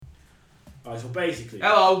Alright, so basically...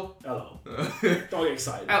 Hello. Don't get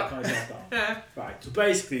excited. Can't yourself down. Yeah. Right, so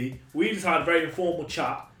basically, we just had a very informal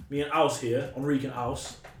chat. Me and Aus here, Enrique and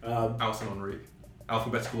Aus. Aus and Enrique.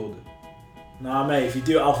 Alphabetical order. Nah, mate, if you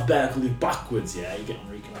do it alphabetically backwards, yeah, you get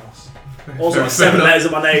Enrique and Aus. Also, 7 letters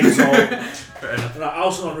of my name, so... Fair enough.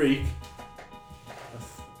 Aus and Enrique.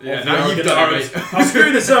 Yeah, now you've done it, mate. I'm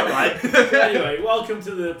screwing this up, right? Anyway, welcome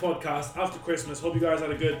to the podcast after Christmas. Hope you guys had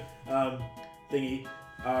a good thingy.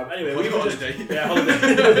 Anyway, we were just... holiday. Yeah, holiday.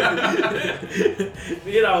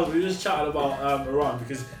 Me and Al, we were just chatting about Iran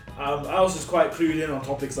because Al's is quite clued in on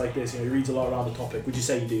topics like this. You know, he reads a lot around the topic. Would you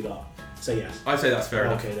say you do that? Say yes. I'd say that's fair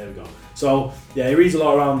enough. Okay, there we go. So yeah, he reads a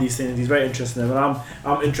lot around these things. He's very interested in them, and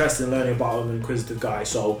I'm interested in learning about him. An inquisitive guy,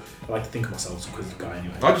 so I like to think of myself as an inquisitive guy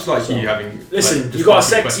anyway. I just like you having. Listen, you've got a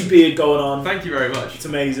sexy beard going on. Thank you very much. It's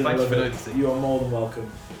amazing. Thanks for noticing. You are more than welcome.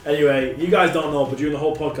 Anyway, you guys don't know, but during the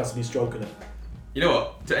whole podcast, I've been stroking it. You know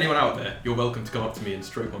what? To anyone out there, you're welcome to come up to me and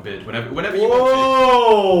stroke my beard whenever you want to.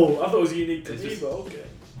 Whoa! I thought it was unique to me, but okay.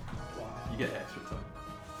 Wow. You get extra time.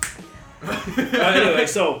 Anyway,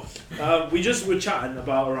 so we just were chatting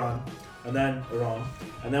about Iran, and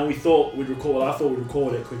then we thought we'd record. Well, I thought we'd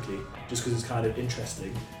record it quickly, just because it's kind of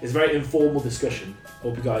interesting. It's a very informal discussion.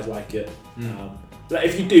 Hope you guys like it.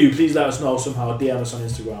 If you do, please let us know somehow. DM us on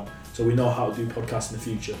Instagram so we know how to do podcasts in the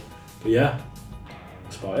future. But yeah,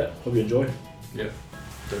 that's about it. Hope you enjoy. Yeah.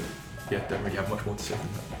 Don't really have much more to say than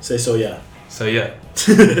that. Say so, yeah. So yeah.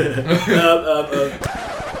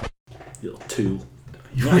 Little tool.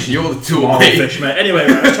 You're the tool, Oh, mate. fish, mate. Anyway,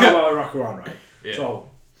 right, let's talk about Iraq Iran, right? Yeah. So,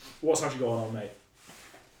 what's actually going on, mate?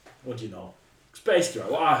 What do you know? Because basically,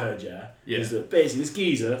 right, what I heard, is that basically this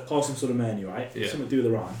geezer, Qasem Soleimani, right? Yeah. Something to do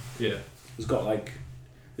with Iran. Yeah.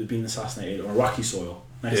 Has been assassinated on Iraqi soil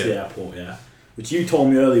next to the airport, which you told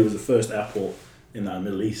me earlier was the first airport in that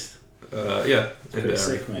Middle East. Pretty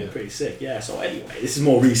sick, mate. Yeah. Pretty sick, yeah. So anyway, this is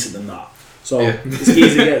more recent than that. So this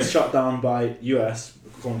geezer gets shot down by US,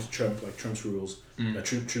 according to Trump, like Trump's rules,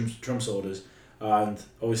 Trump's orders, and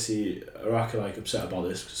obviously Iraq are like upset about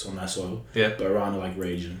this because it's on their soil. Yeah. But Iran are like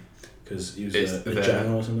raging because he was a their-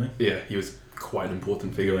 general or something. Yeah, he was quite an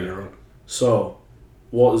important figure in Iran. So,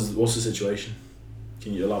 what's the situation?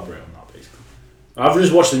 Can you elaborate on that, basically? I've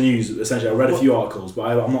just watched the news. Essentially, I read a few articles,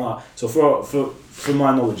 but I'm not. So for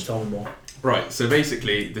my knowledge, tell me more. Right. So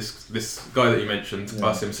basically, this guy that you mentioned,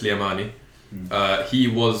 Qasem Soleimani, he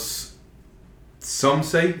was, some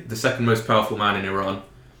say, the second most powerful man in Iran.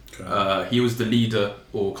 Okay. He was the leader,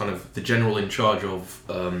 or kind of the general in charge of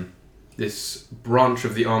this branch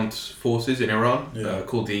of the armed forces in Iran,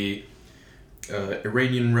 called the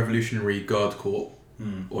Iranian Revolutionary Guard Corps,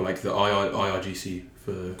 or like the IRGC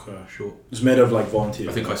for short. It's made of like volunteers.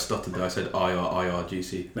 I think I stuttered there. I said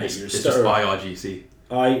IRGC. Mate, it's just IRGC.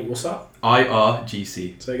 What's that?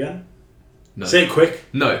 IRGC. Say again? No. Say it quick.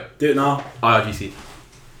 No. Do it now. IRGC.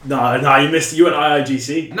 No, you missed it. You went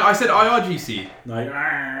IIGC. No, I said IRGC.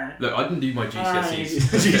 No. Look, I didn't do my GCSEs.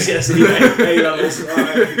 GCSE, A levels.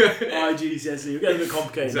 IGCSE. We're getting a bit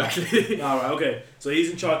complicated. Exactly. Alright, okay. So he's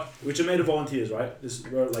in charge, which are made of volunteers, right? This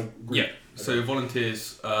like group. Yeah. So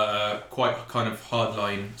volunteers, quite kind of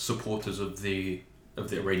hardline supporters of the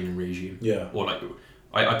Iranian regime. Yeah. Or like,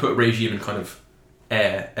 I put regime in kind of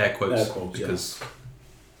air quotes because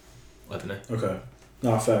I don't know. Okay.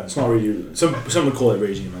 No, fair. It's not really. Some would call it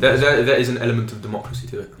regime. There is an element of democracy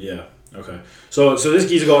to it. Yeah. Okay. So this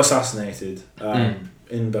geezer got assassinated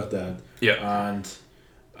in Baghdad. Yeah. And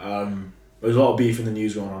there's a lot of beef in the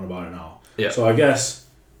news going on about it now. Yeah. So I guess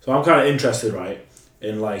I'm kind of interested, right,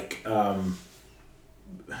 in like.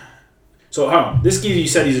 So hang on. This geezer, you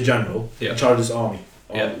said he's a general in charge of this army.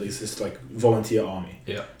 Or at least this like volunteer army.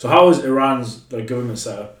 Yeah. So how is Iran's like government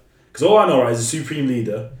set up? Because all I know, right, is a supreme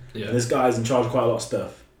leader. Yeah. And this guy's in charge of quite a lot of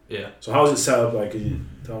stuff. Yeah. So how is it set up? Like, could you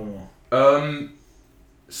tell me more?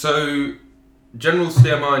 So General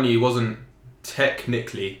Soleimani wasn't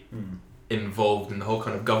technically involved in the whole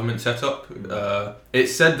kind of government setup.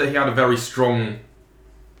 It's said that he had a very strong,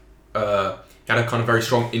 very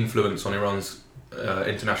strong influence on Iran's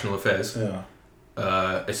international affairs. Yeah.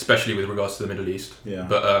 Especially with regards to the Middle East. Yeah.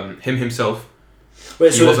 But him himself, he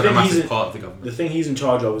wasn't a massive part of the government. The thing he's in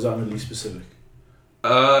charge of is that Middle East specific.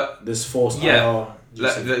 This force. Yeah.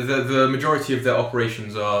 The majority of their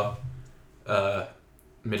operations are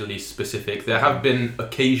Middle East specific. There have been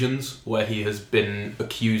occasions where he has been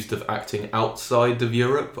accused of acting outside of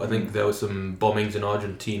Europe. I think there were some bombings in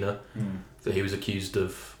Argentina that he was accused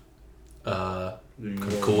of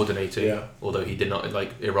coordinating, although he did not.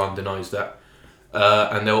 Like, Iran denies that.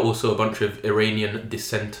 And there were also a bunch of Iranian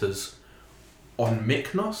dissenters on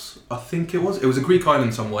Mykonos, I think it was. It was a Greek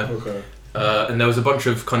island somewhere. Okay. And there was a bunch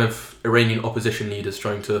of kind of Iranian opposition leaders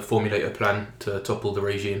trying to formulate a plan to topple the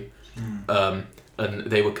regime. And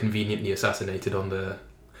they were conveniently assassinated on the...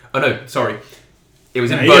 Oh no, sorry. It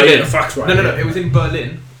was in Berlin. The facts right. No, it was in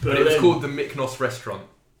Berlin, but it was called the Mykonos restaurant.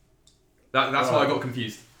 That's why I got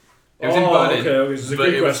confused. It was in Berlin. Okay, it was a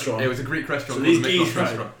Greek restaurant. It was a Greek restaurant So called these the Mykonos geese,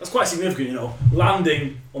 restaurant. that's quite significant, you know,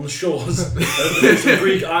 landing on the shores of some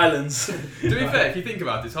Greek islands. To be fair, if you think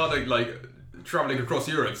about it, it's hard to, like, travelling across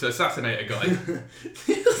Europe to assassinate a guy.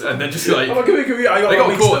 And then just, like... I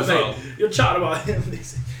got caught as well. You're chatting about him.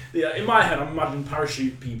 Yeah, in my head, I'm imagining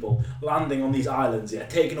parachute people landing on these islands,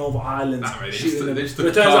 taking over islands, shooting them. But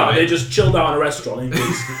it turns out they just chilled out in a restaurant in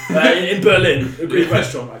Greece, in Berlin, a Greek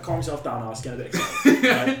restaurant. Like, calm yourself down, I was getting a bit excited.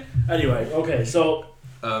 Right? Anyway, okay, so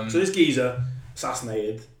this geezer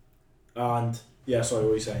assassinated, and sorry, what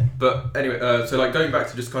were you saying? But anyway, so like going back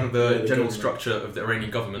to just kind of the general structure of the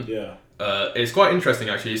Iranian government. Yeah. It's quite interesting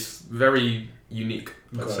actually. It's very unique,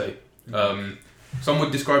 I'd say. Some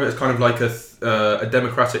would describe it as kind of like a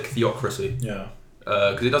democratic theocracy. Yeah.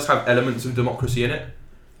 Because it does have elements of democracy in it,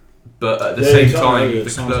 but at the same time, the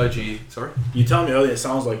clergy. Sorry. You tell me earlier. It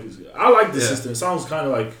sounds like I like the system. It sounds kind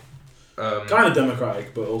of like kind of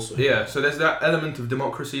democratic, but also. Yeah. So there's that element of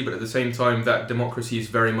democracy, but at the same time, that democracy is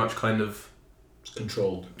very much kind of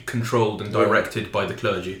controlled and directed by the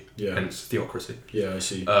clergy. Yeah. Hence theocracy. Yeah, I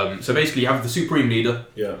see. So basically, you have the supreme leader.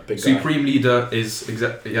 Yeah, big guy. Supreme leader is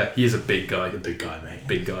he is a big guy. A big guy, mate.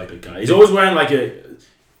 Big guy. He's always wearing like a.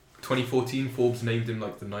 2014, Forbes named him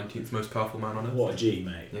like the 19th most powerful man on earth. What a G,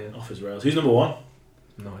 mate. Yeah. Off his rails. Who's number one?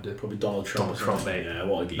 No idea. Probably Donald Trump. Mate. Yeah,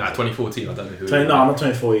 what a geezer. 2014. I don't know who. No, not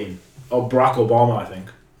 2014. Oh, Barack Obama, I think.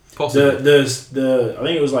 Possibly. I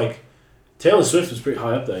think it was like Taylor Swift was pretty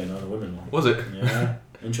high up there, the women one. Was it? Yeah.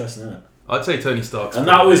 Interesting, isn't it? I'd say Tony Stark. And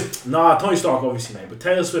that was Tony Stark, obviously, mate. But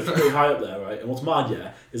Taylor Swift was pretty high up there, right? And what's mad,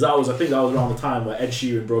 is I think that was around the time where Ed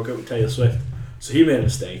Sheeran broke up with Taylor Swift, so he made a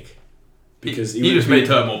mistake because he just made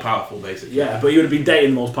her more powerful, basically. Yeah, but he would have been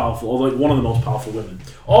dating the most powerful, or like one of the most powerful women.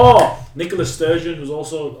 Oh, Nicola Sturgeon was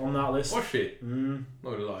also on that list. Was she? Not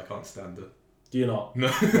gonna lie, I can't stand her. Do you not? No.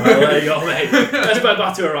 Right, well, there you go, mate. Let's get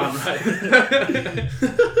back to Iran, right?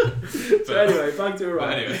 So anyway, back to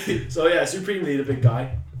Iran. Anyway. So yeah, Supreme Leader, big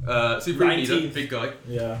guy. Supreme Leader, big guy.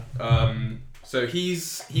 Yeah. So he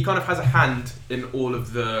kind of has a hand in all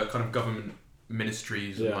of the kind of government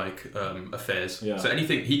ministries and affairs. Yeah. So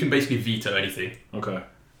anything, he can basically veto anything. Okay.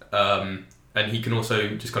 And he can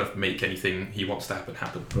also just kind of make anything he wants to happen.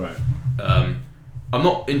 Right. I'm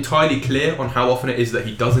not entirely clear on how often it is that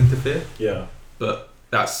he does interfere. Yeah. But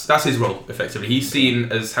that's his role, effectively. He's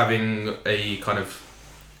seen as having a kind of,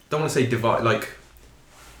 don't want to say divide, like,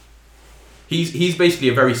 he's basically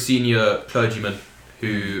a very senior clergyman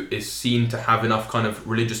who is seen to have enough kind of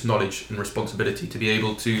religious knowledge and responsibility to be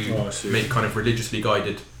able to make kind of religiously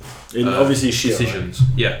guided obviously Shia, decisions.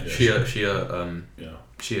 Right? Yeah,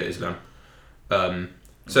 Shia Islam.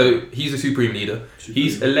 So he's a supreme leader.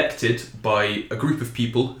 He's elected by a group of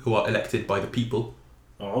people who are elected by the people.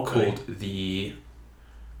 Called the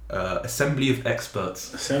Assembly of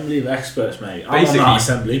Experts. Assembly of Experts, mate. Basically, I'm on that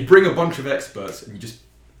assembly. You bring a bunch of experts and you just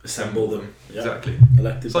assemble them. Yeah. Exactly.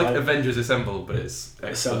 Elected. It's like Avengers Assemble, but it's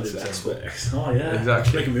Assembly of Experts. Oh yeah.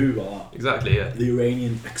 Exactly. Make a movie about that. Exactly. Yeah. The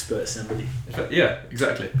Iranian Expert Assembly. Yeah.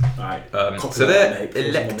 Exactly. Right. So they're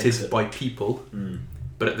elected by people,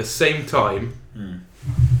 but at the same time,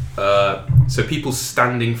 so people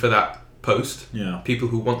standing for that post, people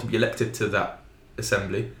who want to be elected to that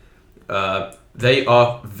assembly, they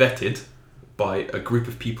are vetted by a group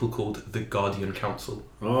of people called the Guardian Council.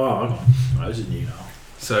 Oh, hang on. This is new now.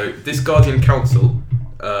 So this Guardian Council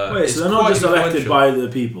wait, so they're not just elected by the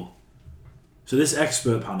people? So this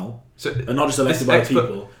expert panel are not just elected by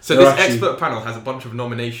people? So this expert panel has a bunch of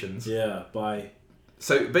nominations. Yeah, by...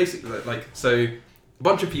 So basically, a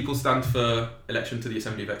bunch of people stand for election to the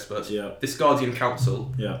Assembly of Experts. Yeah. This Guardian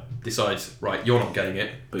Council decides, right, you're not getting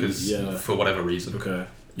it because for whatever reason. Okay.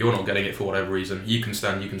 You're not getting it for whatever reason. You can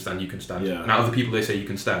stand. Yeah. And out of the people they say you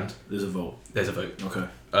can stand, there's a vote. Okay.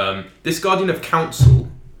 This Guardian of Council.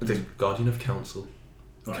 Right.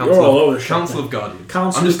 You're all over the shop, Council of Guardians.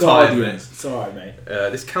 Council of Guardians. It's alright, mate.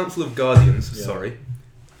 This Council of Guardians,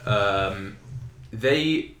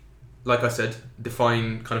 they, like I said,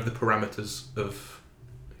 define kind of the parameters of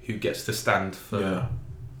who gets to stand for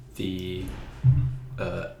the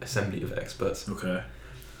Assembly of Experts. Okay.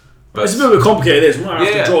 But it's a bit of a complicated. This. We might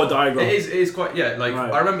have to draw a diagram. It is quite. Yeah, like right.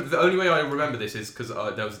 I remember. The only way I remember this is because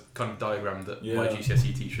there was kind of diagram that my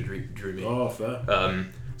GCSE teacher drew me. Oh, fair.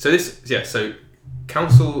 So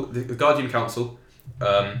council, the Guardian Council,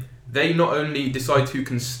 they not only decide who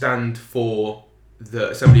can stand for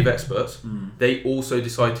the Assembly of Experts, they also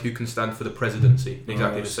decide who can stand for the presidency in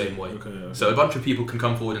exactly the same way. Okay. So a bunch of people can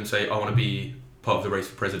come forward and say, I want to be part of the race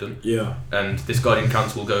for president. Yeah. And this Guardian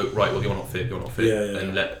Council will go, right, well, you're not fit, Yeah.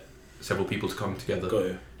 and let several people to come together. Got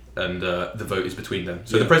you. And the vote is between them.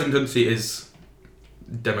 So the presidency is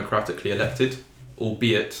democratically elected,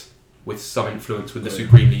 albeit with some influence with the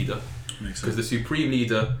Supreme Leader. Because the Supreme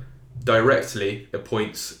Leader directly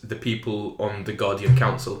appoints the people on the Guardian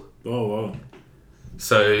Council. Oh, wow.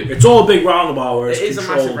 So it's all a big roundabout where it's it is a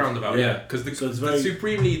controlled. massive roundabout, yeah. Because the very...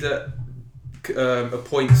 Supreme Leader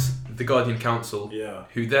appoints the Guardian Council,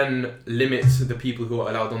 who then limits the people who are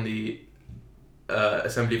allowed on the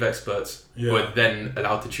Assembly of Experts, who are then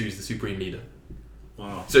allowed to choose the Supreme Leader.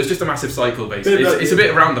 Wow. So it's just a massive cycle, basically. It's a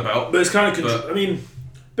bit roundabout. But it's kind of... I mean,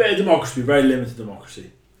 bit of democracy, very limited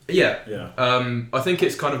democracy. Yeah. Yeah. I think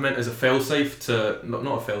it's kind of meant as a fail-safe to... Not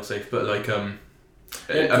a fail-safe, but like... a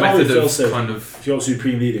method of kind of... If you're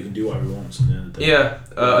Supreme Leader, you can do whatever he wants at the end of the day. Yeah.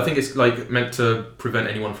 I think it's like meant to prevent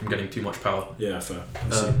anyone from getting too much power. Yeah, fair.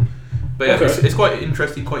 But yeah, it's quite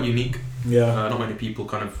interesting, quite unique. Yeah. Not many people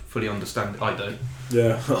kind of fully understand. I don't.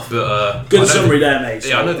 Yeah. But good summary there, mate.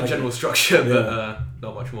 Yeah, I know the general structure, but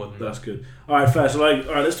not much more than that. That's good. All right, fair. So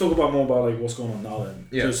let's talk about more about what's going on now then.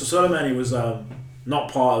 Yeah. So Soleimani was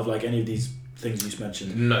not part of any of these things you just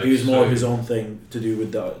mentioned. No. He was more of his own thing to do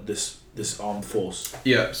with this armed force.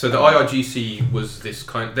 Yeah. So the IRGC was this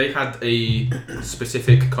kind. They had a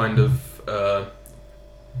specific kind of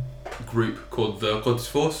group called the Quds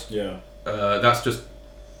Force. Yeah.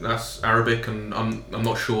 That's Arabic, and I'm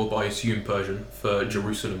not sure, but I assume Persian for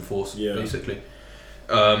Jerusalem Force, basically.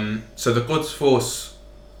 So the Quds Force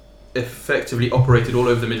effectively operated all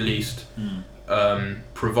over the Middle East,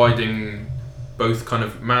 providing both kind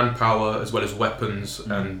of manpower as well as weapons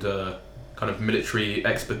and kind of military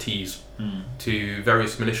expertise to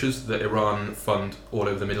various militias that Iran fund all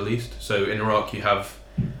over the Middle East. So in Iraq you have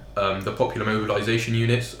the Popular Mobilization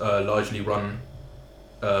Units, largely run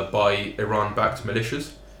by Iran-backed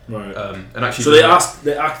militias. Right. And actually, so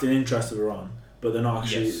they act in interest of Iran, but they're not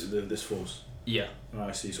actually this force. Yeah. Oh,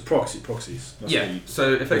 I see. So proxies. That's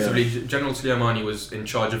So effectively, General Soleimani was in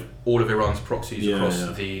charge of all of Iran's proxies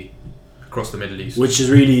across the Middle East. Which is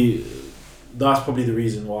really, that's probably the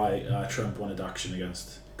reason why Trump wanted action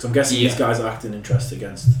against. Because I'm guessing these guys are acting in interest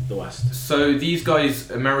against the West. So these guys,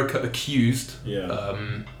 America accused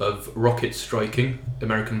of rocket striking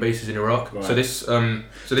American bases in Iraq. Right. So this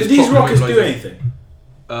did these rockets do anything?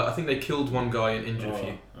 I think they killed one guy and injured a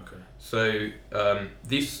few. Okay. So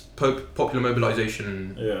these Popular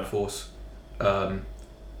Mobilization Force.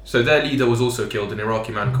 So their leader was also killed, an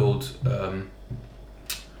Iraqi man called. I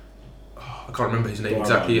can't remember his name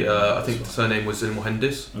exactly. I think the surname was El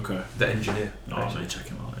Mohandis. Okay. The engineer. Oh, may check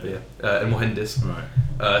him out. Yeah. El Mohandis.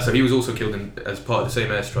 Right. So he was also killed as part of the same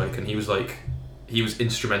airstrike, and he was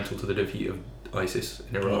instrumental to the defeat of ISIS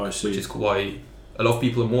in Iraq, which is why a lot of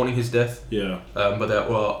people are mourning his death. Yeah. But there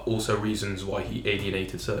are also reasons why he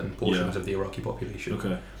alienated certain portions of the Iraqi population.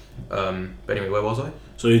 Okay. But anyway, where was I?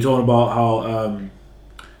 So you're talking about how.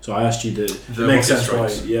 So I asked you the makes sense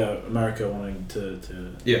strikes. why America wanting to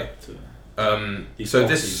so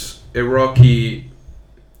this Iraqi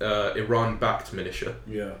Iran-backed militia.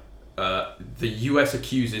 Yeah. The US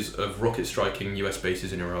accuses of rocket striking US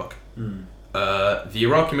bases in Iraq. The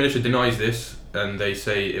Iraqi militia denies this, and they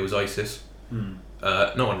say it was ISIS.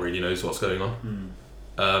 No one really knows what's going on.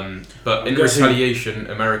 But in retaliation,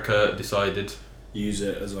 America decided use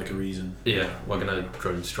it as a reason. Yeah, we're gonna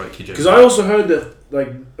drone strike you. Because I also heard that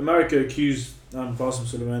America accused Qasem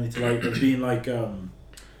Soleimani of being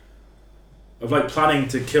of planning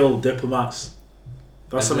to kill diplomats.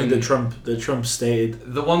 That's something that Trump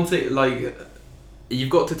stated. The one thing,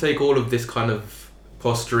 you've got to take all of this kind of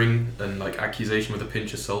posturing and accusation with a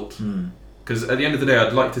pinch of salt. Because at the end of the day,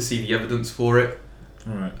 I'd like to see the evidence for it.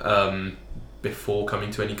 Right. Before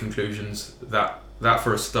coming to any conclusions. That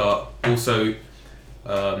for a start. Also,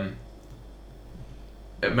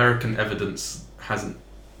 American evidence hasn't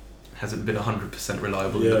been 100%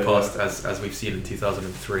 reliable in the past, as we've seen in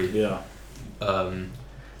 2003. Yeah.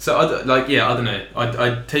 So I don't know.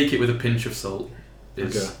 I'd take it with a pinch of salt.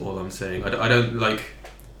 Is all I'm saying. I don't like.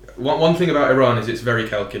 One thing about Iran is it's very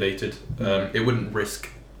calculated. It wouldn't risk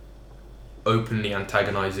openly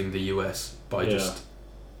antagonizing the US by just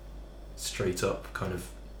straight up kind of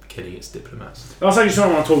killing its diplomats. That's actually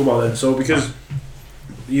something I want to talk about then. So because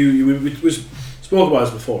we spoke about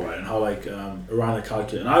this before, right? And how Iran are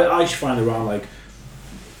calculating. I actually find Iran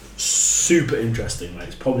super interesting.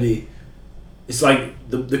 It's it's like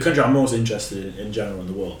the country I'm most interested in general in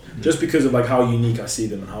the world, just because of like how unique I see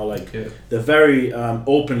them and how like they're very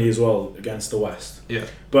openly as well against the West. Yeah.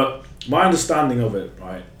 But my understanding of it,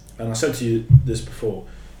 right, and I said to you this before,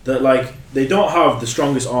 that like they don't have the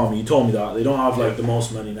strongest army. You told me that they don't have like the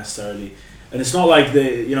most money necessarily, and it's not like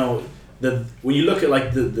when you look at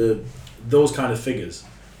like the those kind of figures,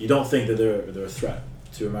 you don't think that they're a threat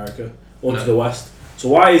to America or to the West. So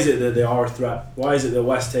why is it that they are a threat? Why is it that the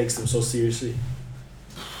West takes them so seriously?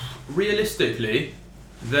 Realistically,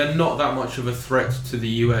 they're not that much of a threat to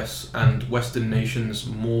the US and Western nations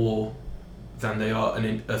more than they are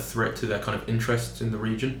a threat to their kind of interests in the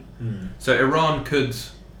region. So Iran could...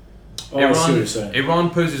 Iran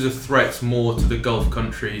poses a threat more to the Gulf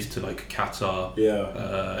countries, to like Qatar,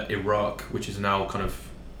 Iraq, which is now kind of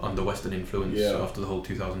under Western influence after the whole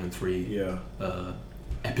 2003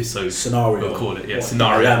 episode scenario. We'll call it,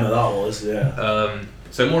 scenario. That was,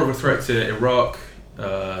 so more of a threat to Iraq,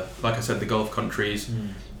 like I said, the Gulf countries.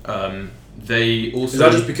 They also... Is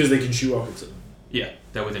that just because they can shoot rockets at them? Yeah,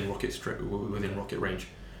 they're within rocket range.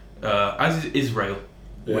 As is Israel.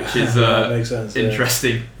 Which is makes sense,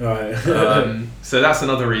 interesting. Right. So that's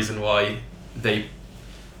another reason why they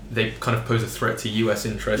kind of pose a threat to US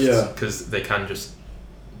interests, because they can just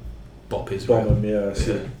bop Israel. Bomb them, I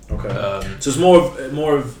see. Okay. So it's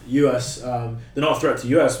more of US. They're not a threat to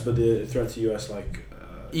US, but they're a threat to US like.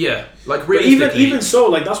 Like realistically. Even so,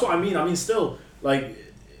 like that's what I mean. I mean, still, like,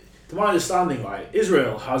 to my understanding, right,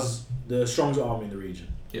 Israel has the strongest army in the region.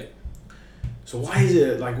 Yeah. So why is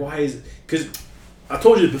it? Because I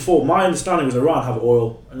told you before, my understanding was Iran have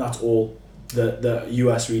oil, and that's all the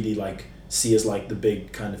US really like see as like the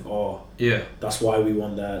big kind of that's why we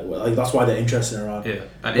want that. Like that's why they're interested in Iran. Yeah,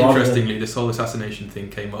 and interestingly, this whole assassination thing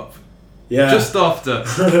came up just after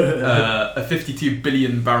a 52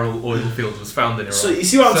 billion barrel oil field was found in Iran. So you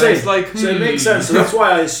see what I'm saying? It's like, so it makes sense. So that's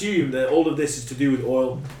why I assume that all of this is to do with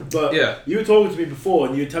oil. But you were talking to me before,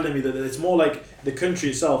 and you were telling me that it's more like the country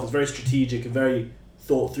itself is very strategic and very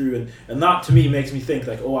thought through, and that to me makes me think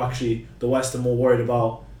like, oh, actually the West are more worried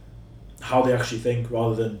about how they actually think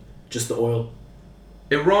rather than just the oil.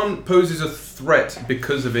 Iran poses a threat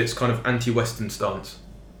because of its kind of anti-Western stance.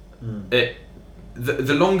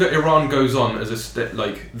 The longer Iran goes on as a state,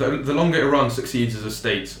 like the longer Iran succeeds as a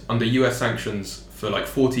state under US sanctions for like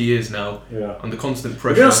 40 years now, under constant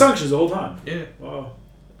pressure. We've been on sanctions the whole time. Yeah. Wow.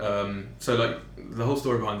 So like the whole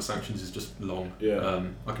story behind the sanctions is just long.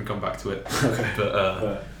 I can come back to it. Okay.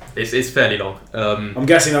 But it's fairly long. I'm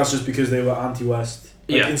guessing that's just because they were anti-West.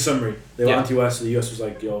 Like, in summary, they were anti-West, so the US was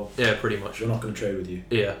like, yo, pretty much. We're not going to trade with you.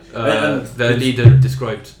 Yeah. Their leader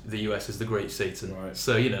described the US as the Great Satan. Right.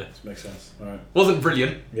 So, This makes sense. All right. Wasn't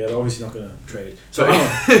brilliant. Yeah, they're obviously not going to trade. So,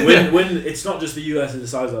 hang on. When it's not just the US that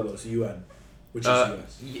decides that, though, it's the UN. Which is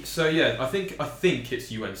US. So I think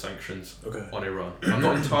it's UN sanctions on Iran. I'm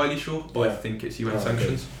not entirely sure, but I think it's UN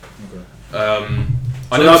sanctions. Okay.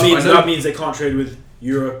 That means they can't trade with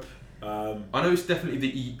Europe. I know it's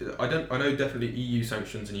definitely I know definitely EU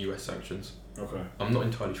sanctions and US sanctions. Okay. I'm not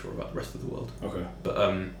entirely sure about the rest of the world. Okay. But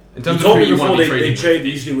in terms of who you want to be trading they trade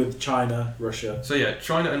usually with China, Russia. So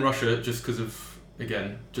China and Russia, just because of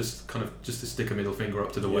just to stick a middle finger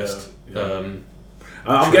up to the West.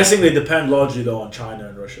 I'm guessing they depend largely though on China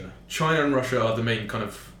and Russia. China and Russia are the main kind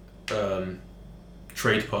of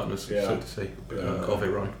trade partners, so to say, of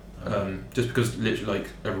Iran. Just because literally like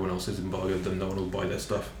everyone else is embargoed, then no one will buy their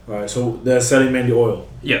stuff. Right, so they're selling mainly oil.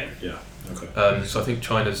 Yeah. Okay. So I think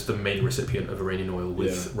China's the main recipient of Iranian oil,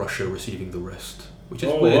 with Russia receiving the rest, which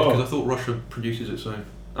is weird because I thought Russia produces its own.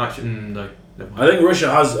 Actually, no, never mind. I think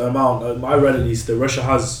Russia has an amount. I read at least that Russia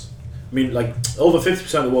has. I mean, like over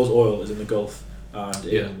 50% of the world's oil is in the Gulf and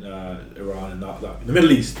in Iran and that in the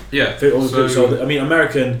Middle East. Yeah. So I mean,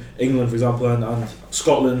 America and England, for example, and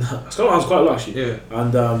Scotland. Scotland has quite a lot actually. Yeah.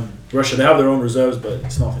 And Russia, they have their own reserves, but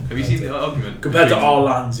it's nothing. Have you seen the argument compared to our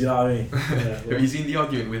lands? You know what I mean? Have you seen the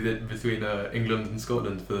argument between England and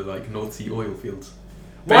Scotland for like North Sea oil fields?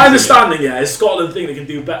 My understanding, is Scotland think they can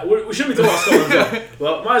do better. We shouldn't be talking about Scotland.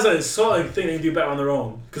 Well, my understanding is Scotland think they can do better on their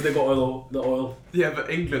own because they've got the oil. Yeah,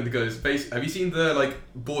 but England goes basically. Have you seen the like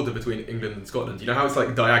border between England and Scotland? You know how it's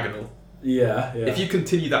like diagonal. Yeah. If you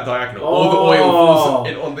continue that diagonal, all the oil falls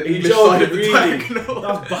in on the English side of the diagonal.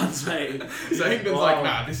 That's buns, mate. So England's like,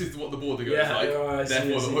 nah, this is what the border goes like. Right,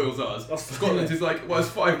 therefore, the oil's ours. Scotland is like, well, it's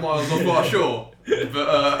 5 miles off our shore,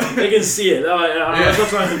 but they can see it.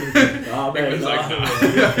 That's what England's like, nah.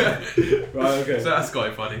 Right. Okay. So that's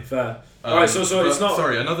quite funny. Fair. Alright. So it's not.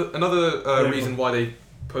 Sorry. Another reason why they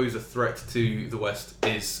pose a threat to the West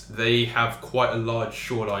is they have quite a large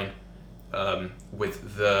shoreline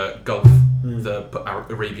with the Gulf, the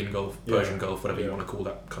Arabian Gulf, Persian Gulf, whatever you want to call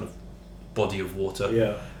that kind of body of water.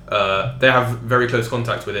 Yeah. They have very close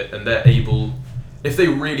contact with it, and they're able, if they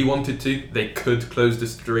really wanted to, they could close the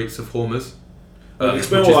Straits of Hormuz.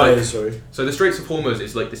 Explain what that is, sorry. So the Straits of Hormuz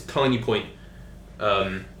is like this tiny point,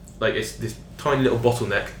 like it's this tiny little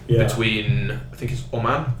bottleneck between, I think it's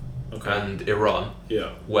Oman and Iran,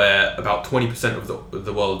 where about 20% of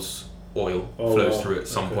the world's oil flows through at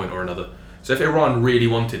some point or another. So if Iran really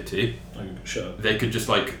wanted to, they could just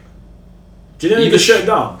like... Do you think they shut it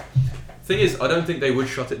down? Thing is, I don't think they would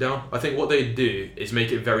shut it down. I think what they'd do is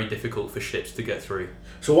make it very difficult for ships to get through.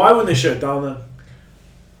 So why wouldn't they shut it down then?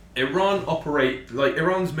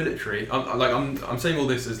 Iran's military. I'm saying all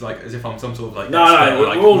this as if I'm some sort of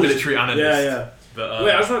military analyst. Yeah. But,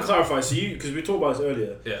 wait, I just want to clarify. So because we talked about this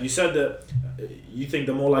earlier, you said that you think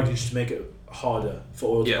they're more likely just to make it harder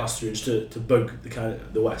for oil to pass through, just to bug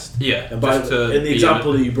the West. Yeah. And in the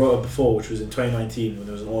example that you brought up before, which was in 2019 when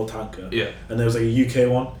there was an oil tanker. Yeah. And there was like a UK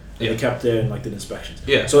one. And they kept there and did inspections.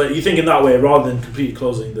 Yeah. So you think in that way, rather than completely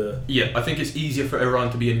closing the... Yeah, I think it's easier for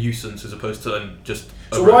Iran to be a nuisance as opposed to just...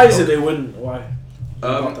 So why is it they wouldn't... Why? You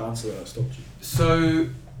have to answer that, I stopped you. So,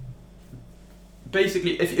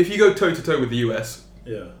 basically, if you go toe-to-toe with the US,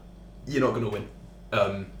 you're not going to win.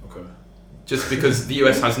 Okay. Just because the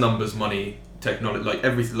US has numbers, money, technology,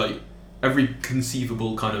 every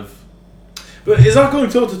conceivable kind of... But is that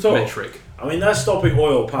going toe-to-toe? Metric. I mean, they're stopping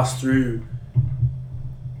oil pass through...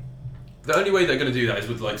 The only way they're going to do that is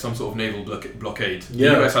with some sort of naval blockade.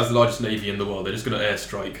 The US has the largest navy in the world. They're just going to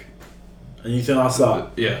airstrike. And you think that's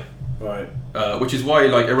that? Yeah. Right. Which is why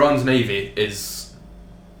Iran's navy is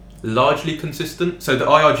largely consistent. So the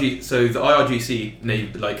IRGC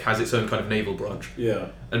navy has its own kind of naval branch. Yeah.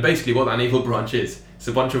 And basically what that naval branch is, it's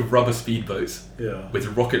a bunch of rubber speedboats. Yeah.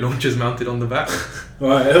 With rocket launchers mounted on the back.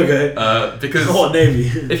 Right. Okay. Because what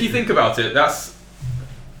navy? If you think about it,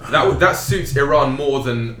 that suits Iran more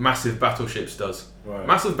than massive battleships does. Right.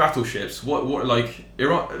 Massive battleships. Iran?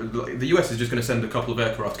 The US is just going to send a couple of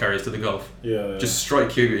aircraft carriers to the Gulf. Yeah. Just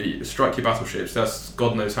strike your battleships. That's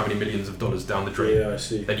God knows how many millions of dollars down the drain. Yeah, I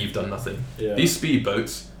see. Then you've done nothing. Yeah. These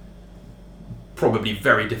speedboats, probably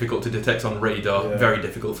very difficult to detect on radar. Yeah. Very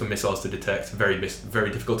difficult for missiles to detect. Very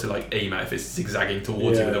difficult to aim at if it's zigzagging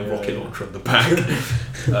towards you with a rocket launcher on the back.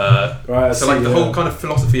 Right. The whole kind of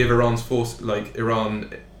philosophy of Iran's force,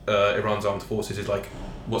 Iran's armed forces, is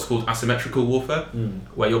what's called asymmetrical warfare,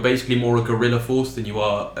 where you're basically more a guerrilla force than you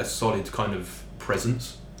are a solid kind of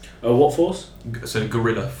presence. What force? So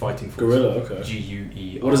guerrilla fighting force. Guerrilla, okay.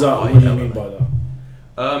 GUER. What do you mean by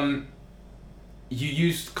that? You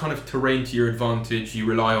use kind of terrain to your advantage. You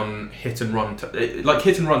rely on hit and run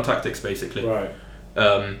tactics, basically. Right.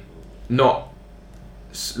 Not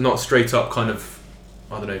straight up kind of,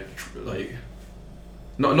 I don't know,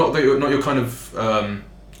 not your kind of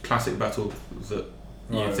classic battle that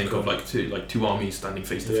you think of two armies standing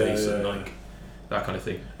face to face and that kind of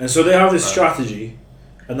thing. And so they have this strategy,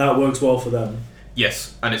 and that works well for them.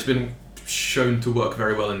 Yes, and it's been shown to work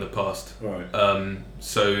very well in the past. Right.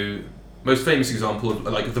 So most famous example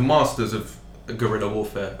of the masters of guerrilla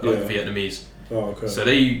warfare are the Vietnamese. Oh, okay. So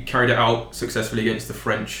they carried it out successfully against the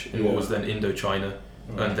French in what was then Indochina,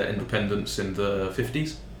 and their independence in the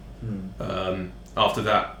 50s. After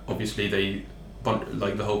that, obviously the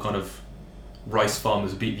whole kind of rice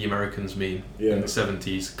farmers beat the Americans in the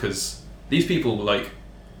 70s, because these people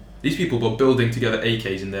were building together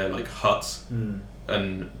AKs in their huts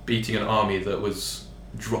and beating an army that was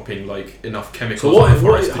dropping enough chemicals on the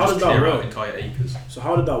forest to just clear out entire acres. So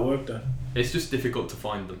how did that work then? It's just difficult to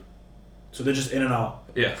find them. So they're just in and out.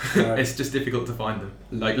 Yeah, right. It's just difficult to find them,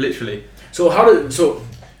 literally. So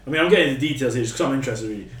I'm getting the details here just because I'm interested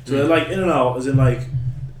really. So they're in and out, as in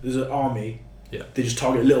there's an army. Yeah. They just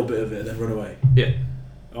target a little bit of it and then run away. Yeah.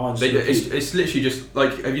 It's literally just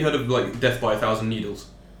have you heard of Death by 1,000 Needles?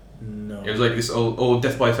 No. It was this old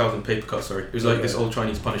Death by 1,000 paper cuts. Sorry, it was this old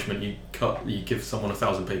Chinese punishment. You give someone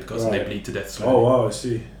 1,000 paper cuts and they bleed to death slowly. Oh wow, I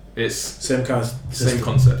see. It's same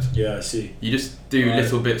concept. Yeah, I see. You just do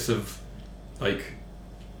little bits of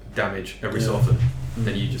damage every so often, and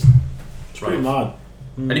then you just. It's pretty mad.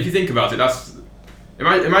 And if you think about it, that's.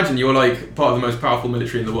 Imagine you're part of the most powerful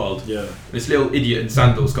military in the world. Yeah. And this little idiot in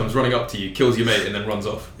sandals comes running up to you, kills your mate, and then runs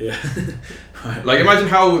off. Yeah. Right. Imagine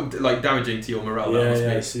how damaging to your morale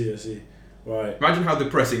that must be. I see. Right. Imagine how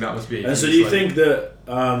depressing that must be. And so do you think that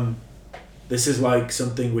this is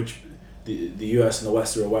something which the US and the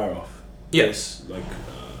West are aware of? Yes.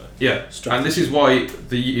 Yeah. And this is why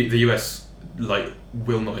the US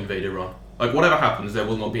will not invade Iran. Like whatever happens, there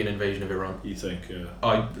will not be an invasion of Iran. You think? Yeah.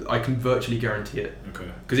 I can virtually guarantee it. Okay.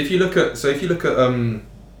 Because if you look at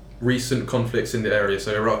recent conflicts in the area,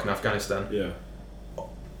 so Iraq and Afghanistan. Yeah.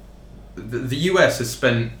 The US has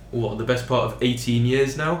spent the best part of 18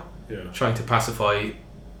 years now trying to pacify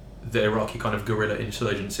the Iraqi kind of guerrilla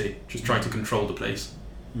insurgency, just trying to control the place.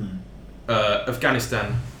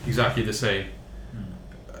 Afghanistan, exactly the same.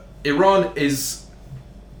 Iran is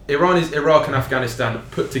Iraq and Afghanistan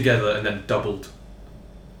put together and then doubled.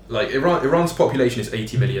 Like Iran's population is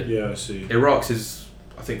 80 million. Yeah, I see. Iraq's is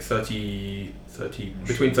I think 30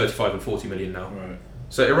 between 35 and 40 million now. Right.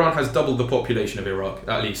 So Iran has doubled the population of Iraq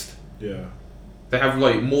at least. Yeah. They have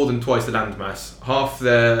like more than twice the landmass. Half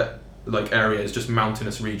their like area is just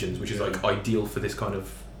mountainous regions, which is like ideal for this kind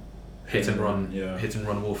of hit and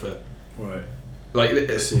run warfare. Right. Like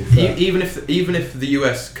even if the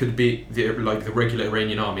US could beat the regular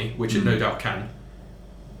Iranian army, which it no doubt can,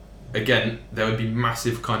 again there would be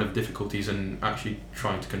massive kind of difficulties in actually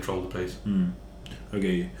trying to control the place.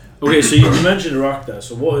 Okay, so you mentioned Iraq there.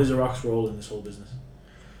 So what is Iraq's role in this whole business?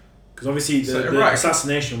 Because obviously the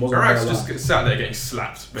assassination wasn't. Iraq's just sat there getting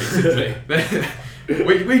slapped, basically.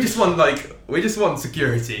 we just want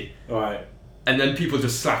security. Right. And then people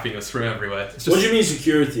just slapping us from everywhere. What do you mean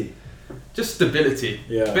security? Just stability.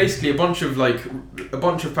 Yeah. Basically, a bunch of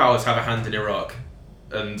powers have a hand in Iraq,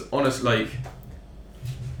 and honestly,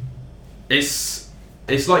 it's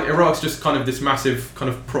like Iraq's just kind of this massive kind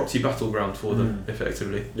of proxy battleground for them,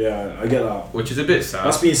 effectively. Yeah, I get that. Which is a bit sad.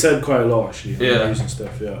 That's been said quite a lot, actually. Yeah. News and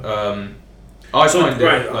stuff. Yeah. I find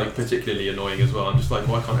it particularly annoying as well. I'm just like,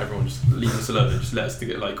 why can't everyone just leave us alone and just let us to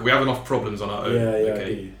get we have enough problems on our own. Yeah.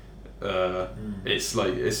 Okay. It's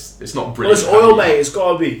like it's not Well, brilliant. it's oil, mate. It's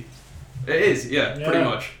gotta be. It is, pretty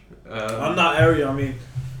much. On that area, I mean,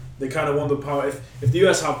 they kind of want the power. If the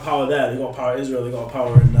US have power there, they got power in Israel. They got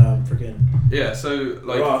power in freaking. Yeah, so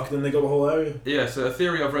Iraq, then they got the whole area. Yeah, so a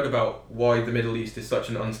theory I've read about why the Middle East is such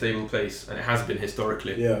an unstable place, and it has been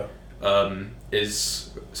historically. Yeah.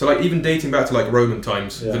 Is so even dating back to Roman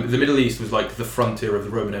times, the Middle East was like the frontier of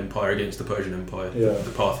the Roman Empire against the Persian Empire,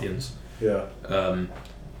 the Parthians. Yeah.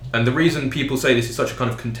 And the reason people say this is such a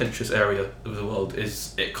kind of contentious area of the world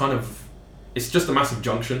is it's just a massive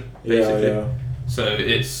junction, basically. Yeah. So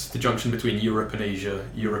it's the junction between Europe and Asia,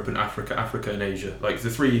 Europe and Africa, Africa and Asia, like the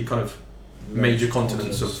three kind of major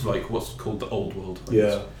continents of what's called the old world.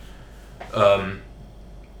 Yeah.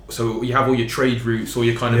 So you have all your trade routes, all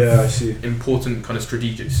your kind of important kind of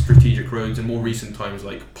strategic roads, and more recent times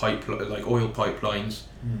like oil pipelines.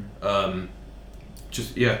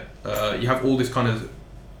 You have all this kind of.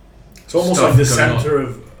 It's almost like the center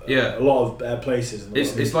of a lot of places.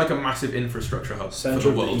 It's like a massive infrastructure hub center for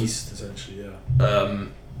the world. Of the East, essentially. Yeah.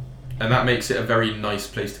 And that makes it a very nice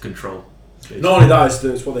place to control. Basically. Not only that,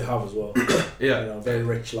 it's what they have as well. Yeah. Very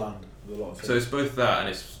rich land with a lot of things. So it's both that, and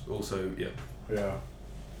it's also Yeah.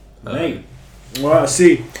 Mate. Well, I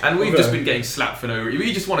see. And we've just been getting slapped for no reason.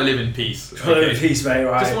 We just want to live in peace. Live in peace, mate.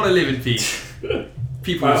 Right. Just want to live in peace.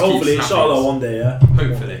 People. Right, hopefully, inshallah, one day. Yeah.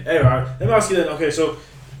 Hopefully. Hey, right. Let me ask you then. Okay, so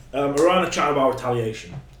Iran are chatting about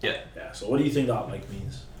retaliation. Yeah. Yeah. So what do you think that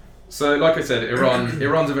means? So, like I said,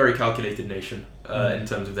 Iran's a very calculated nation in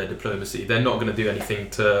terms of their diplomacy. They're not going to do anything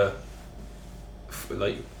to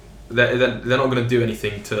they're not going to do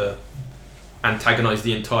anything to antagonize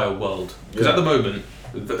the entire world, because at the moment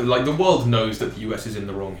the world knows that the US is in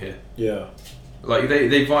the wrong here. Yeah. Like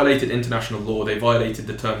they violated international law. They violated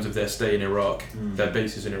the terms of their stay in Iraq, their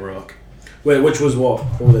bases in Iraq. Wait, which was what?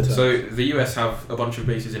 What were the terms? So the US have a bunch of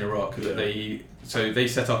bases in Iraq that they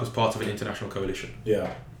set up as part of an international coalition.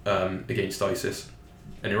 Yeah. Against ISIS,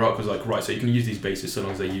 and Iraq was like, right, so you can use these bases so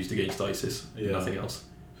long as they're used against ISIS, nothing else.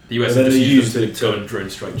 The US just used them to go and drone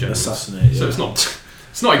strike generals. Assassinate. So it's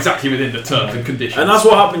not exactly within the terms and conditions. And that's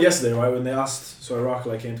what happened yesterday, right? When they asked, so Iraq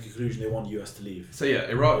came to the conclusion they want US to leave. So the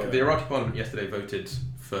Iraqi parliament yesterday voted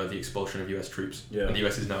for the expulsion of US troops, and the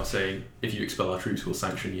US is now saying, if you expel our troops, we'll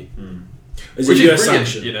sanction you. Is Which it US is brilliant,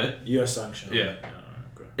 sanction? you know? US sanction. Yeah.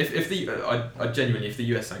 If the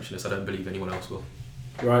US sanction us, I don't believe anyone else will.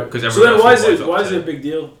 Right. So then why is it a big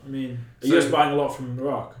deal? I mean, the US buying a lot from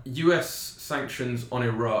Iraq. US sanctions on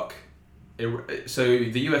Iraq. So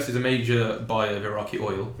the US is a major buyer of Iraqi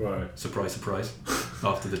oil. Right. Surprise, surprise.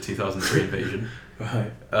 After the 2003 invasion.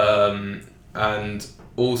 Right. And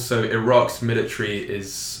also Iraq's military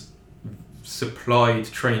is supplied,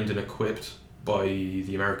 trained and equipped by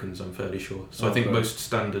the Americans, I'm fairly sure. So I think most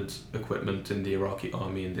standard equipment in the Iraqi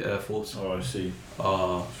army and the Air Force I see.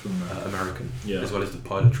 are American. As well as the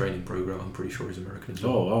pilot training program, I'm pretty sure is American as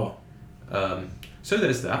well. Oh, wow. So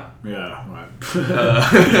there's that. Yeah, right.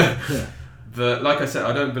 But like I said,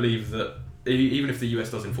 I don't believe that even if the US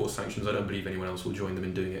does enforce sanctions, I don't believe anyone else will join them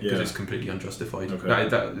in doing it because it's completely unjustified. Okay.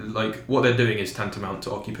 Like what they're doing is tantamount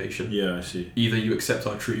to occupation. Yeah, I see. Either you accept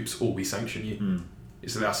our troops or we sanction you.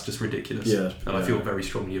 So that's just ridiculous. Yeah, and I feel very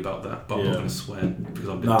strongly about that, but I'm not going to swear because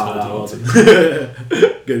I've been told to.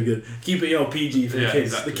 Good. Keep it, PG for the kids.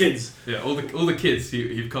 Exactly. The kids. Yeah, all the kids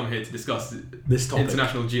who've come here to discuss this topic.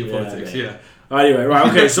 International geopolitics. Yeah. Anyway, right.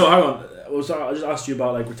 Okay. So hang on. So I just asked you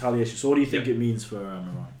about like retaliation. So what do you think it means for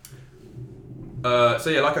Iran? So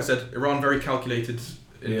yeah, like I said, Iran very calculated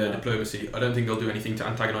in their diplomacy. I don't think they'll do anything to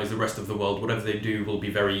antagonize the rest of the world. Whatever they do will be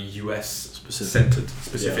very US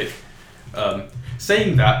specific.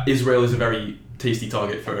 Saying that, Israel is a very tasty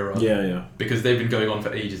target for Iran. Yeah. Because they've been going on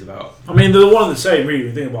for ages about. I mean, they're one and the same, really. When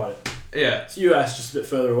you think about it. Yeah. It's US, just a bit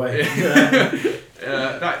further away.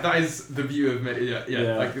 That is the view of many.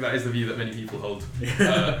 Like that is the view that many people hold.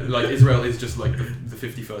 Like Israel is just like the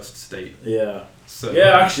 51st state. Yeah. So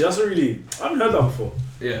actually, that's I haven't heard that before.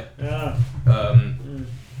 Yeah. Yeah.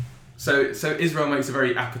 So Israel makes a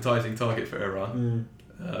very appetizing target for Iran,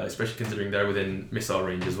 especially considering they're within missile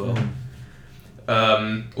range as well.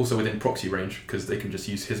 Also within proxy range because they can just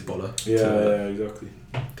use Hezbollah. Exactly.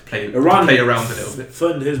 To play Iran play around a little bit.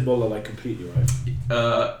 Fund Hezbollah like completely, right?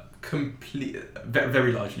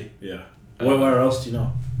 Very largely. Yeah. Where else do you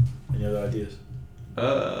know? Any other ideas?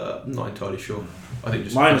 Not entirely sure. I think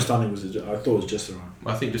just my understanding was I thought it was just Iran.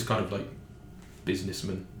 I think just kind of like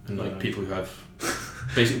businessmen and like people who have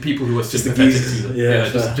basically people who are sympathetic to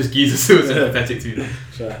them. Just geezers who are sympathetic to them.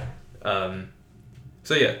 Sure.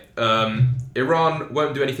 So Iran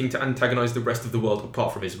won't do anything to antagonize the rest of the world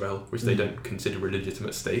apart from Israel, which they don't consider a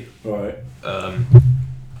legitimate state. Right.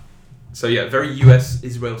 Very US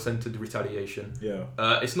Israel centered retaliation. Yeah.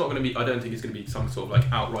 It's not going to be. I don't think it's going to be some sort of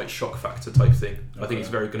like outright shock factor type thing. I think it's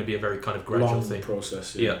going to be a very kind of gradual thing.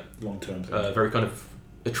 Process. Long term thing. Very kind of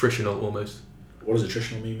attritional almost. What does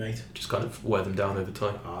attritional mean, mate? Just kind of wear them down over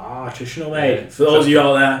time. Attritional, mate. Yeah. For those of you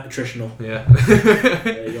out there, attritional. Yeah.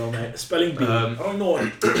 There you go, mate. Spelling bee. I don't know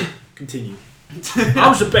what. Continue. I'm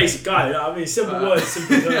just a basic guy. You know what I mean, simple words,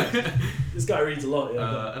 simple terms. This guy reads a lot.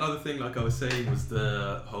 Yeah. Another thing, like I was saying, was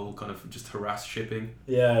the whole kind of just harass shipping.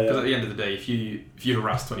 Yeah. Because at the end of the day, if you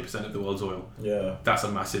harass 20% of the world's oil, that's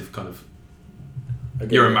a massive kind of.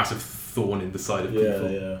 You're a massive thorn in the side of people.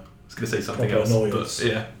 Yeah. I was going to say something else, annoyance.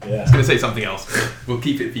 but I was going to say something else. We'll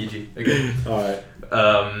keep it PG again. All right.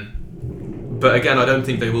 But again, I don't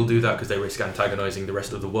think they will do that because they risk antagonising the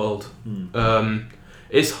rest of the world.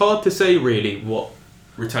 It's hard to say really what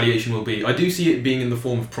retaliation will be. I do see it being in the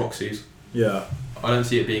form of proxies. Yeah. I don't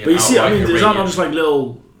see it being. But you see, I mean, there's not just like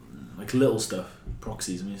little stuff.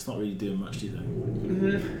 Proxies. I mean, it's not really doing much, do you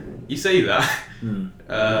think? You say that.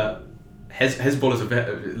 Hezbollah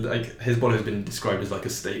has been described as like a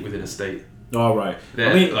state within a state. Oh right.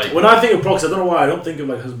 I mean, when I think of proxy, I don't know why I don't think of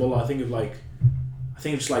like Hezbollah. I think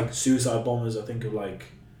of just like suicide bombers. I think of like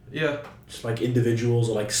just like individuals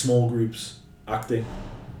or like small groups acting.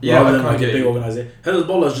 Rather than like a big organisation.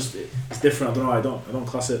 Hezbollah is just it's different. I don't know. I don't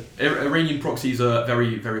class it. Iranian proxies are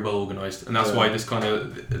very very well organised, and that's why this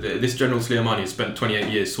General Soleimani has spent 28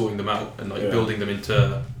 years sorting them out and like building them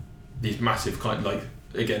into these massive kind of like.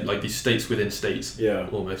 Again, like these states within states,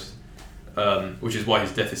 almost, which is why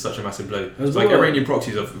his death is such a massive blow. It's like Iranian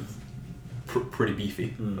proxies are pretty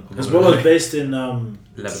beefy. Hezbollah is based in Lebanon.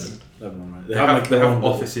 Right? They have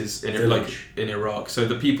offices in Iraq. So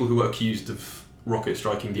the people who were accused of rocket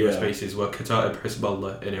striking the US bases were Kataib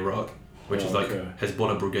Hezbollah in Iraq, which is like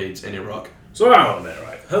Hezbollah brigades in Iraq. So hang on a minute,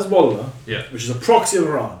 right? Hezbollah, which is a proxy of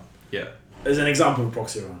Iran, is an example of a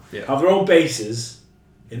proxy of Iran. Have their own bases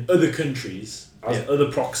in other countries. As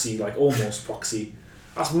other proxy, like almost proxy.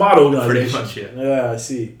 That's mad organisation. Pretty much, Yeah, I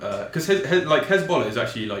see. Because Hezbollah is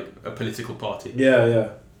actually like a political party. Yeah.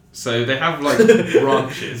 So they have like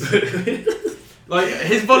branches. Like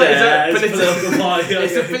Hezbollah is a political party.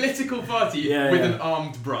 It's a political party with an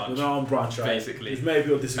armed branch. With an armed branch, right? Basically. Which maybe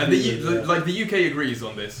people disagree and the UK agrees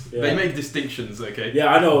on this. They make distinctions, okay?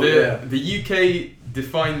 Yeah, I know. The UK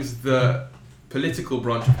defines the political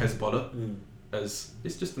branch of Hezbollah as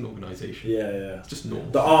it's just an organisation. Yeah. It's just normal.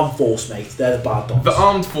 The armed force, mate. They're the bad dogs. The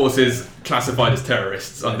armed forces classified as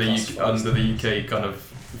terrorists under the UK kind of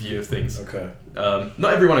view of things. Okay.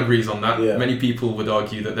 Not everyone agrees on that. Yeah. Many people would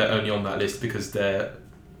argue that they're only on that list because they're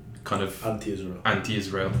kind of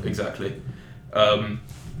anti-Israel, exactly. I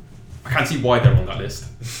can't see why they're on that list.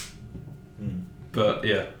 But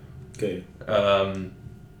yeah. Okay.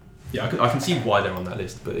 I can see why they're on that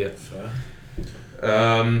list, but yeah.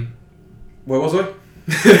 Fair. Where was I?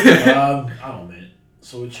 Hang on a minute.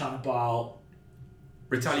 So we're chatting about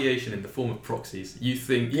retaliation in the form of proxies. You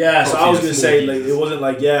think? Yeah, so I was going to say, like, Jesus. it wasn't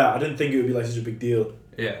like, I didn't think it would be like such a big deal.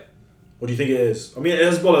 Yeah. What do you think it is? I mean,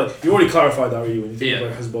 Hezbollah, you already clarified that already when you think Yeah.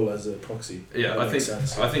 about Hezbollah as a proxy. Yeah, That I makes think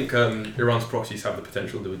sense. I think Iran's proxies have the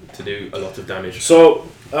potential to do a lot of damage. So,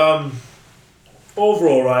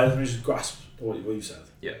 overall, right, let me just grasp what you said.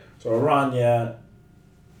 Yeah. So, Iran,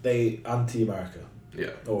 they anti-America.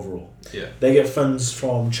 Yeah. Overall. Yeah. They get funds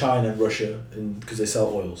from China and Russia because they sell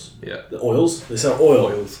oils. Yeah. The oils? They sell oil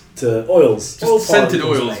Oils. to oils. Just Oil scented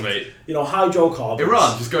particles, oils, mate. You know, hydrocarbons.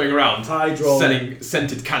 Iran just going around Hydro selling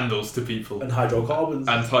scented candles to people and hydrocarbons.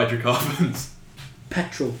 and hydrocarbons.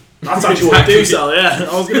 Petrol. That's actually what they do Exactly. sell, yeah.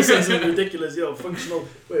 I was going to say something ridiculous, functional,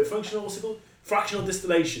 what's it called? Fractional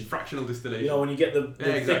distillation. Fractional distillation. You know, when you get the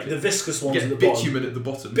exactly. the viscous ones Get at the bottom. bitumen at the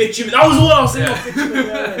bottom. Bitumen, that was the one I was thinking Yeah. of, bitumen,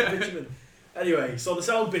 yeah, bitumen. Anyway, so they're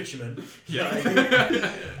selling bitumen. Yeah. Right?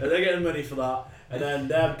 And they're getting money for that. And then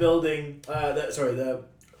they're building, they're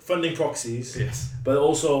funding proxies, Yes. but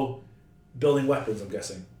also building weapons, I'm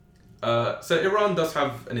guessing. So Iran does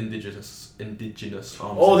have an indigenous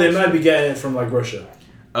arms. Or they industry. might be getting it from like Russia.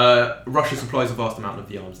 Russia supplies a vast amount of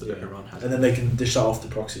the arms that Iran has. And then they can dish that off to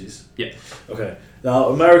proxies. Yeah. Okay. Now,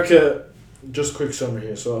 America, just quick summary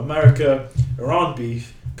here. So, Iran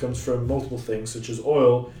beef comes from multiple things, such as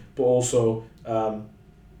oil, but also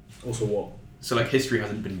what? So like history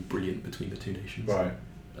hasn't been brilliant between the two nations. Right.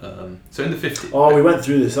 So in the 50s. Oh, we went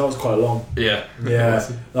through this. That was quite long. Yeah. Yeah.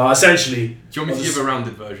 Essentially. Do you want me to give a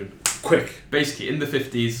rounded version? Quick. Basically, in the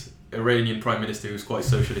 50s, Iranian Prime Minister, who was quite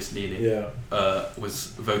socialist leaning, was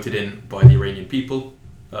voted in by the Iranian people.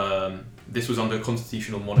 This was under a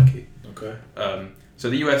constitutional monarchy. Okay. So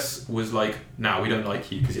the US was like, nah, we don't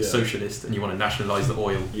like you because you're socialist and you want to nationalise the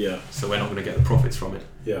oil. Yeah. So we're not going to get the profits from it.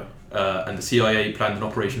 Yeah. And the CIA planned an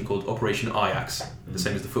operation called Operation Ajax, the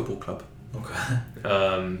same as the football club. Okay.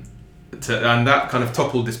 And that kind of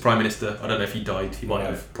toppled this prime minister. I don't know if he died. He might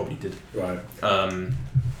have, probably did. Right.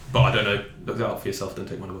 But I don't know. Look that up for yourself. Don't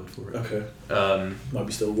take my word for it. Okay. Might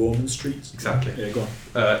be still Roman streets. Exactly. Yeah, go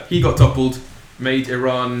on. He got toppled, made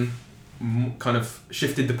Iran kind of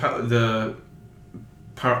shifted the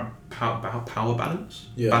power balance,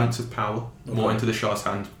 balance of power, more into the Shah's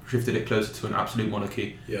hand, shifted it closer to an absolute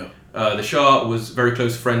monarchy. Yeah. The Shah was very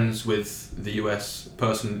close friends with the US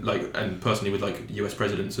and personally with like US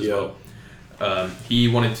presidents as well. He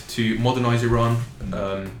wanted to modernize Iran,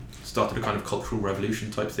 started a kind of cultural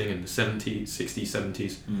revolution type thing in the 70s, 60s,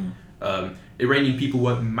 70s. Iranian people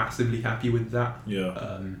weren't massively happy with that.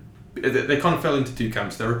 Yeah. They kind of fell into two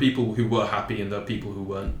camps. There were people who were happy and there were people who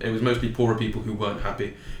weren't. It was mostly poorer people who weren't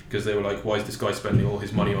happy because they were like, why is this guy spending all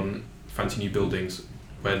his money on fancy new buildings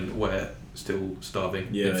when we're still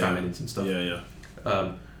starving in famines and stuff.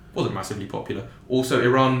 Wasn't massively popular. Also,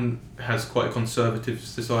 Iran has quite a conservative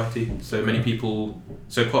society, so many people.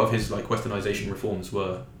 So part of his like westernization reforms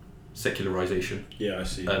were secularization. Yeah, I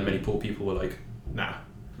see. And many poor people were like, nah.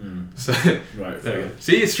 So right. there we go.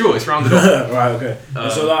 See, it's true. It's rounded off. Right. Okay.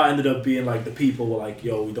 And so that ended up being like the people were like,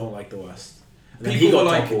 "Yo, we don't like the West." And then People he were got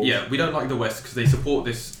like, toppled. yeah, we don't like the West because they support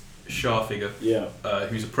this Shah figure. Yeah.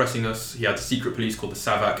 Who's oppressing us. He had the secret police called the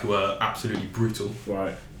Savak who were absolutely brutal.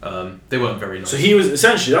 Right. They weren't very nice. So he was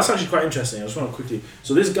essentially. That's actually quite interesting. I just want to quickly.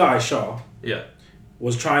 So this guy Shah. Yeah.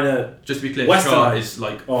 Was trying to. Just to be clear, Westernized. Shah is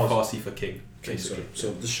like Farsi for king. Basically.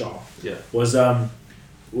 So the Shah. Yeah. Was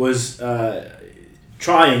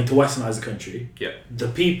trying to westernize the country. Yeah. The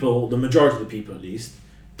people, the majority of the people at least,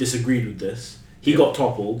 disagreed with this. He got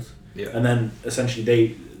toppled. Yeah. And then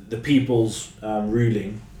essentially the people's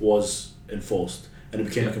ruling was enforced, and it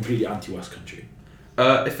became a completely anti-West country.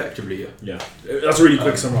 Effectively, yeah. Yeah. That's a really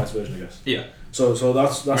quick summarized version, I guess. Yeah. So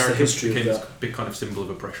that's America the history became of this that. big kind of symbol of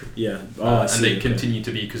oppression. Yeah. And they continue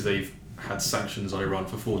to be because they've had sanctions on Iran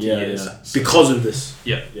for 40 years. Yeah. Because of this.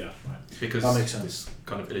 Yeah. Yeah. Right. Because that makes sense. This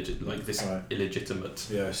kind of illegitimate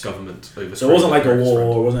government over. So it wasn't like a war,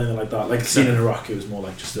 or it wasn't anything like that. Like the scene in Iraq, it was more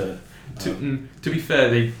like just a. To be fair,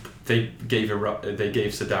 they gave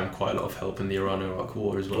Saddam quite a lot of help in the Iran-Iraq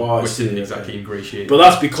war as well, which didn't exactly ingratiate. But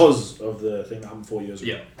that's because of the thing that happened 4 years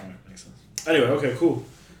ago. Yeah, right, makes sense. Anyway, okay, cool.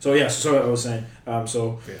 So sorry, what I was saying. Then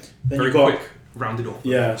very you got quick, rounded off.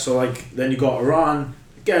 Yeah, so then you got Iran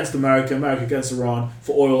against America, America against Iran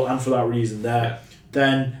for oil, and for that reason there. Yeah.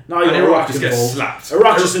 Then now you got Iraq just involved. Gets slapped.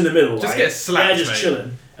 Iraq's just in the middle. Just gets slapped. They're just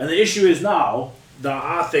chilling. And the issue is now that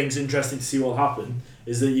I think's interesting to see what'll happen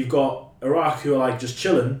is that you've got Iraq who are like just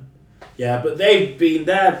chilling, but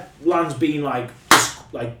their land's been like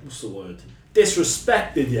what's the word?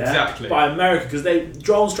 Disrespected, exactly. by America because they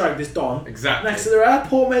drone strike this Don next to their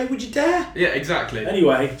airport, mate. Would you dare? Yeah, exactly.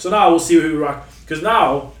 Anyway, so now we'll see who Iraq, because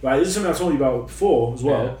now, right, this is something I told you about before as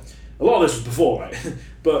well. a lot of this was before, right?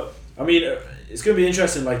 But I mean, it's going to be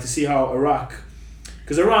interesting, like, to see how Iraq,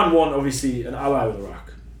 because Iran want obviously an ally with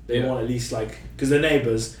Iraq. They want at least because they're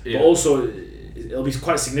neighbours, but also it'll be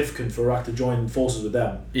quite significant for Iraq to join forces with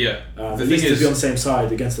them. Yeah, at least to be on the same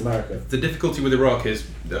side against America. The difficulty with Iraq is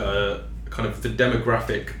kind of the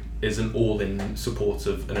demographic isn't all in support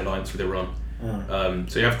of an alliance with Iran.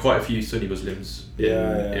 So you have quite a few Sunni Muslims in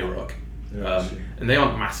Iraq. And they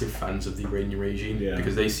aren't massive fans of the Iranian regime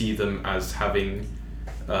because they see them as having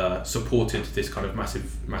supported this kind of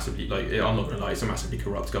massively, like, I'm not gonna lie, it's a massively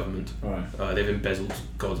corrupt government. They've embezzled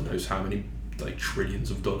God knows how many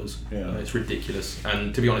trillions of dollars. It's ridiculous.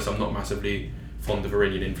 And to be honest, I'm not massively fond of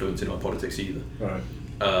Iranian influence in our politics either.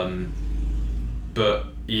 But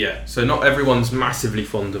yeah, so not everyone's massively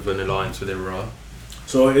fond of an alliance with Iran.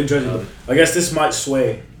 So interesting. I guess this might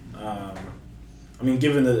sway. I mean,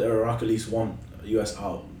 given that Iraq at least want US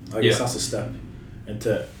out, I guess that's a step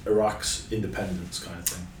into Iraq's independence kind of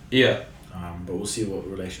thing. But we'll see what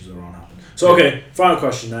relations with Iran happen. So okay, final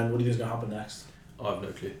question then. What do you think is going to happen next? I have no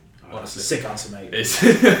clue. Honestly, sick answer, mate. It's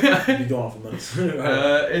you've been going on for months.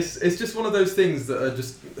 It's just one of those things that are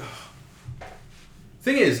just.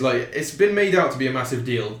 Thing is, like, it's been made out to be a massive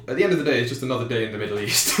deal. At the end of the day, it's just another day in the Middle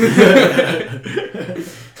East.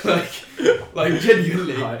 like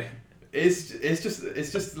genuinely, it's just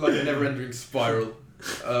like a never-ending spiral.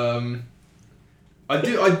 That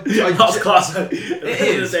was class. It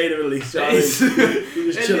is. Day in the Middle East.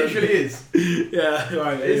 It literally is. Yeah,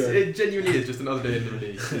 right. Anyway. It genuinely is just another day in the Middle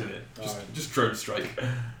East, isn't it? Just drone strike.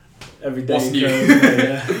 Every day. What's new?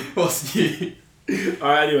 What's new?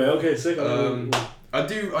 Alright, anyway, okay, sick. I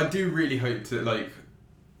do really hope to, like,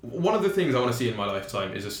 one of the things I want to see in my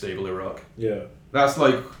lifetime is a stable Iraq. That's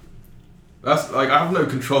like I have no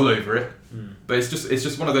control over it, but it's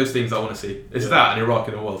just one of those things I want to see. It's that and Iraq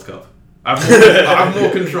in a World Cup. I have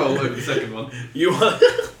more control over the second one. You want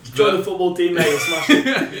join the football team, mate, or smash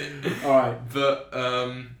it. Alright. But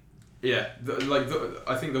I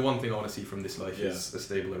think the one thing I want to see from this life is a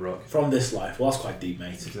stable Iraq. From this life, well, that's quite deep,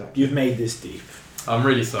 mate. Exactly. You've made this deep. I'm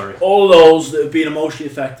really sorry. All those that have been emotionally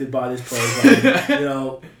affected by this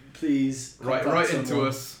program, please write into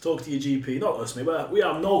us. Talk to your GP, not us, mate. We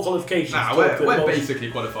have no qualifications. We're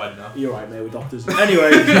basically qualified now. You're right, mate. We're doctors.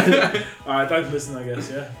 Anyway, all right. Thanks for listening, I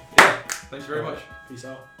guess. Yeah. Thanks very much. Peace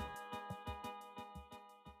out.